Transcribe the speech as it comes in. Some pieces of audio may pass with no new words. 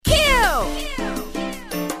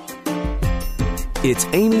It's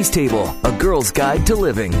Amy's Table, a girl's guide to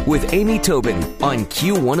living with Amy Tobin on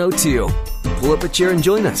Q102. Pull up a chair and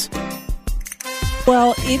join us.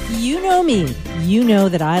 Well, if you know me, you know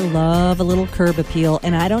that I love a little curb appeal,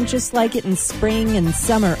 and I don't just like it in spring and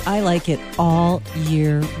summer. I like it all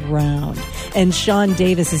year round. And Sean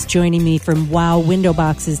Davis is joining me from Wow Window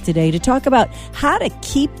Boxes today to talk about how to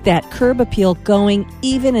keep that curb appeal going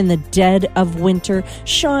even in the dead of winter.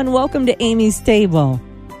 Sean, welcome to Amy's Table.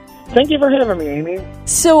 Thank you for having me, Amy.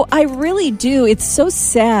 So I really do. It's so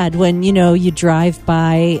sad when, you drive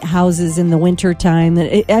by houses in the wintertime.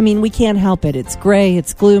 We can't help it. It's gray.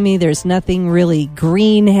 It's gloomy. There's nothing really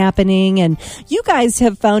green happening. And you guys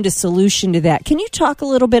have found a solution to that. Can you talk a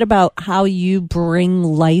little bit about how you bring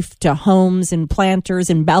life to homes and planters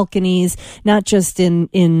and balconies, not just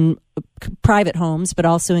in private homes, but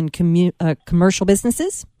also in commercial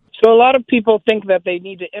businesses? So a lot of people think that they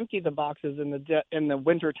need to empty the boxes in the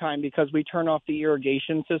winter time because we turn off the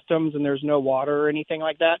irrigation systems and there's no water or anything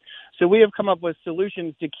like that. So we have come up with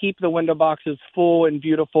solutions to keep the window boxes full and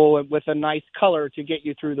beautiful and with a nice color to get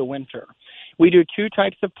you through the winter. We do two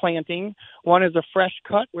types of planting. One is a fresh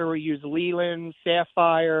cut where we use leland,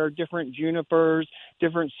 sapphire, different junipers,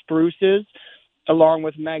 different spruces, along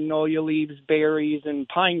with magnolia leaves, berries, and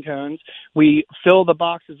pine cones. We fill the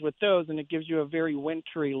boxes with those, and it gives you a very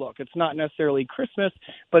wintry look. It's not necessarily Christmas,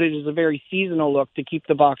 but it is a very seasonal look to keep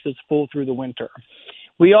the boxes full through the winter.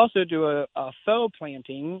 We also do a faux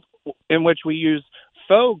planting in which we use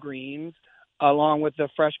faux greens along with the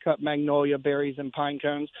fresh cut magnolia, berries, and pine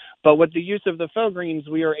cones. But with the use of the faux greens,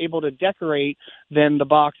 we are able to decorate then the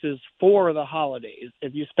boxes for the holidays.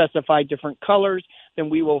 If you specify different colors,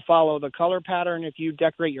 then we will follow the color pattern. If you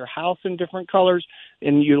decorate your house in different colors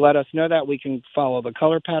and you let us know that, we can follow the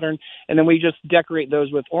color pattern. And then we just decorate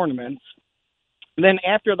those with ornaments. Then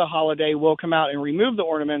after the holiday, we'll come out and remove the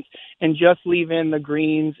ornaments and just leave in the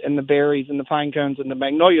greens and the berries and the pine cones and the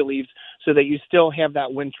magnolia leaves so that you still have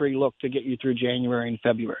that wintry look to get you through January and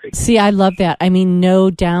February. See, I love that.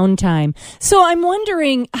 No downtime. So I'm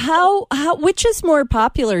wondering how which is more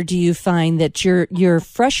popular, do you find, that you're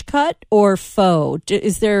fresh cut or faux?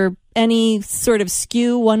 Is there any sort of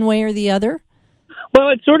skew one way or the other? Well,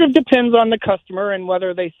 it sort of depends on the customer and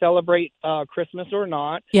whether they celebrate Christmas or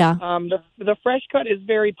not. Yeah. The fresh cut is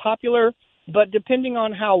very popular, but depending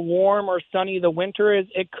on how warm or sunny the winter is,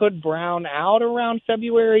 it could brown out around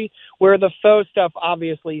February, where the faux stuff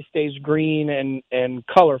obviously stays green and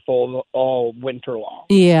colorful all winter long.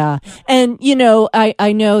 Yeah. And,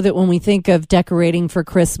 I know that when we think of decorating for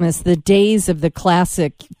Christmas, the days of the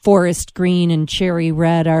classic forest green and cherry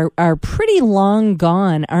red are pretty long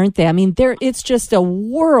gone, aren't they? It's just a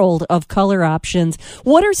world of color options.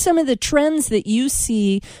 What are some of the trends that you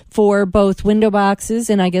see for both window boxes,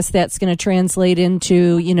 and I guess that's going to translate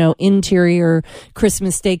into, interior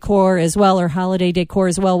Christmas decor as well, or holiday decor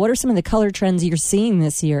as well? What are some of the color trends you're seeing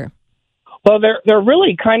this year? Well, they're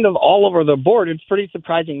really kind of all over the board. It's pretty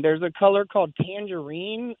surprising. There's a color called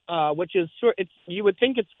tangerine, which is you would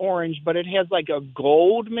think it's orange, but it has like a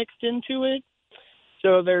gold mixed into it.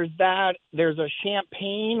 So there's that. There's a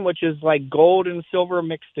champagne, which is like gold and silver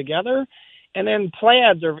mixed together. And then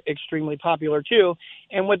plaids are extremely popular too.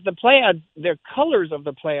 And with the plaids, the colors of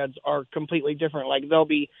the plaids are completely different. Like they'll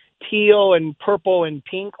be teal and purple and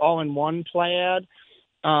pink all in one plaid.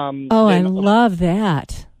 I love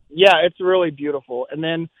that. Yeah, it's really beautiful. And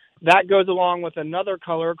then that goes along with another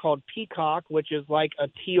color called peacock, which is like a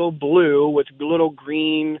teal blue with little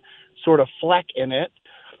green sort of fleck in it.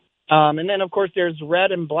 And then, of course, there's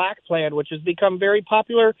red and black plaid, which has become very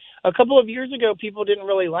popular. A couple of years ago, people didn't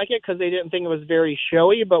really like it because they didn't think it was very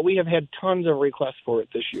showy, but we have had tons of requests for it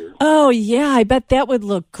this year. Oh, yeah, I bet that would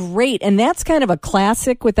look great. And that's kind of a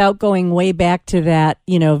classic without going way back to that,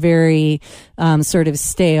 very sort of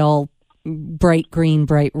stale bright green,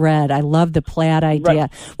 bright red. I love the plaid idea.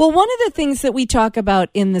 Right. Well, one of the things that we talk about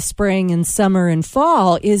in the spring and summer and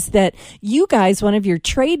fall is that you guys, one of your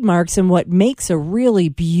trademarks and what makes a really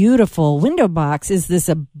beautiful window box is this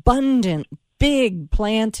abundant, big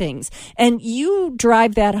plantings, and you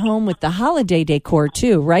drive that home with the holiday decor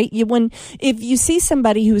too, right? If you see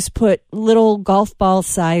somebody who's put little golf ball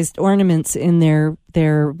sized ornaments in their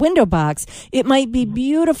window box, it might be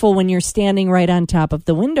beautiful when you're standing right on top of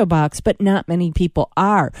the window box, but not many people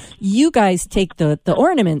are. You guys take the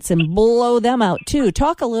ornaments and blow them out too.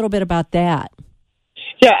 Talk a little bit about that.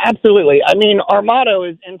 Yeah, absolutely. Our motto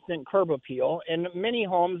is instant curb appeal. In many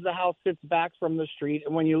homes, the house sits back from the street,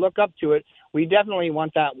 and when you look up to it, we definitely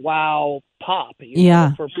want that wow pop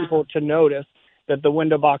for people to notice that the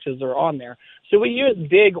window boxes are on there. So we use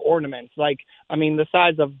big ornaments, the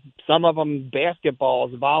size of some of them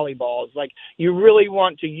basketballs, volleyballs. Like, you really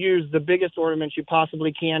want to use the biggest ornaments you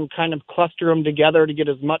possibly can, kind of cluster them together to get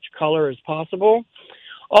as much color as possible.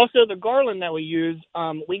 Also, the garland that we use,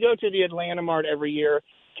 we go to the Atlanta Mart every year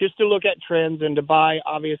just to look at trends and to buy,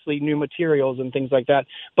 obviously, new materials and things like that.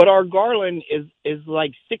 But our garland is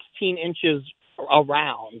like 16 inches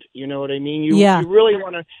around. You know what I mean? You really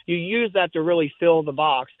want to, you use that to really fill the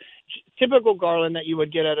box. Typical garland that you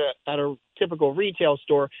would get at a typical retail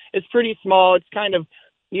store is pretty small. It's kind of,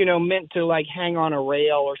 meant to like hang on a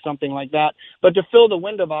rail or something like that. But to fill the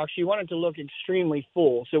window box, you want it to look extremely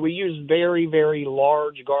full. So we use very, very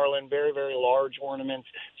large garland, very, very large ornaments,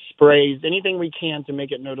 sprays, anything we can to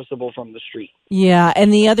make it noticeable from the street. Yeah,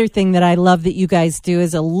 and the other thing that I love that you guys do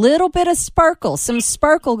is a little bit of sparkle. Some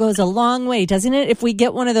sparkle goes a long way, doesn't it? If we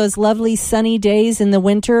get one of those lovely sunny days in the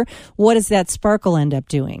winter, what does that sparkle end up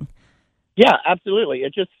doing? Yeah, absolutely.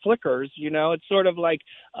 It just flickers, It's sort of like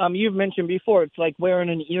you've mentioned before. It's like wearing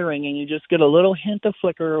an earring, and you just get a little hint of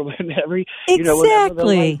flicker whenever, whenever the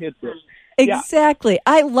light hits it. Exactly.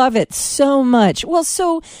 I love it so much. Well,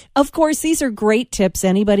 so, of course, these are great tips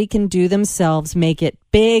anybody can do themselves. Make it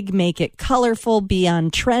big, make it colorful, be on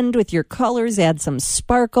trend with your colors, add some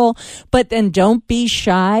sparkle, but then don't be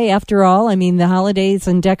shy after all. I mean, the holidays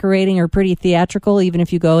and decorating are pretty theatrical, even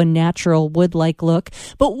if you go a natural wood-like look.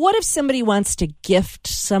 But what if somebody wants to gift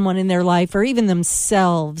someone in their life or even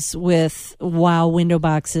themselves with wow window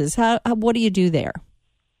boxes? What do you do there?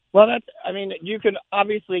 Well, you can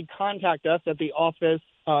obviously contact us at the office.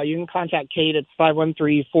 You can contact Kate at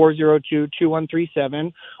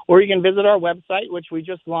 513-402-2137, or you can visit our website, which we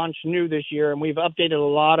just launched new this year, and we've updated a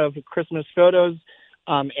lot of Christmas photos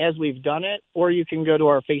as we've done it, or you can go to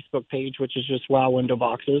our Facebook page, which is just Wow Window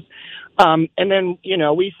Boxes. And then,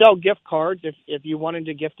 we sell gift cards if you wanted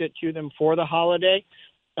to gift it to them for the holiday.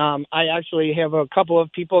 I actually have a couple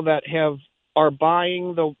of people that are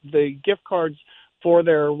buying the gift cards for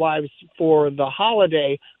their wives for the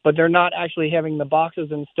holiday, but they're not actually having the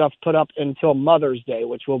boxes and stuff put up until Mother's Day,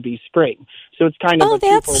 which will be spring. So it's kind of a 2-for-1. Oh,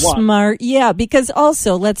 that's smart. Yeah, because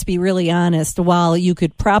also, let's be really honest, while you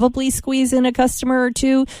could probably squeeze in a customer or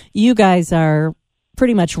two, you guys are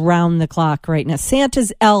pretty much round the clock right now.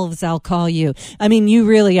 Santa's elves, I'll call you. I mean, you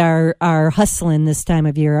really are hustling this time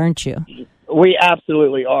of year, aren't you? We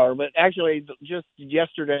absolutely are, but actually, just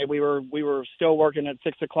yesterday we were still working at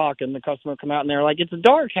 6:00, and the customer come out and they're like, "It's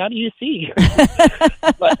dark. How do you see?"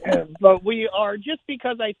 but we are, just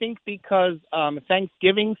because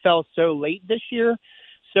Thanksgiving fell so late this year.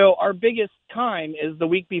 So our biggest time is the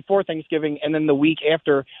week before Thanksgiving and then the week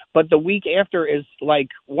after. But the week after is like,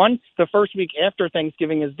 once the first week after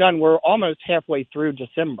Thanksgiving is done, we're almost halfway through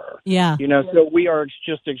December. Yeah. So we are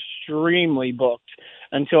just extremely booked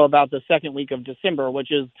until about the second week of December,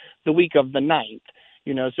 which is the week of the 9th.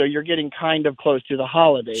 So you're getting kind of close to the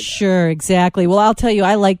holiday. Sure, exactly. Well, I'll tell you,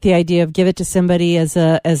 I like the idea of give it to somebody as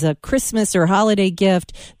a Christmas or holiday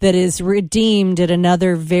gift that is redeemed at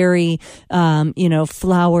another very,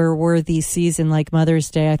 flower-worthy season like Mother's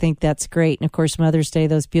Day. I think that's great. And, of course, Mother's Day,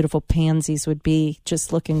 those beautiful pansies would be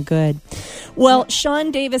just looking good. Well, Sean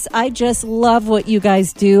Davis, I just love what you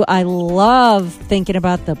guys do. I love thinking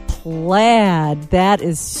about the plaid. That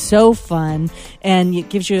is so fun. And it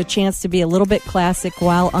gives you a chance to be a little bit classic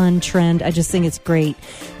while on trend. I just think it's great.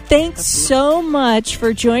 Thanks so much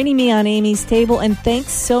for joining me on Amy's Table, and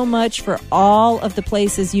thanks so much for all of the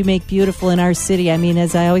places you make beautiful in our city. I mean,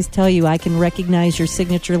 as I always tell you, I can recognize your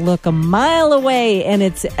signature look a mile away, and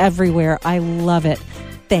it's everywhere. I love it.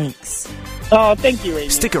 Thanks. Oh, thank you, Amy.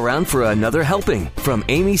 Stick around for another helping from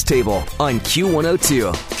Amy's Table on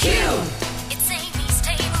Q102. Q! It's Amy's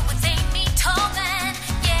Table with Amy Tobin,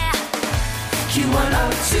 yeah.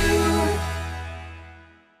 Q102.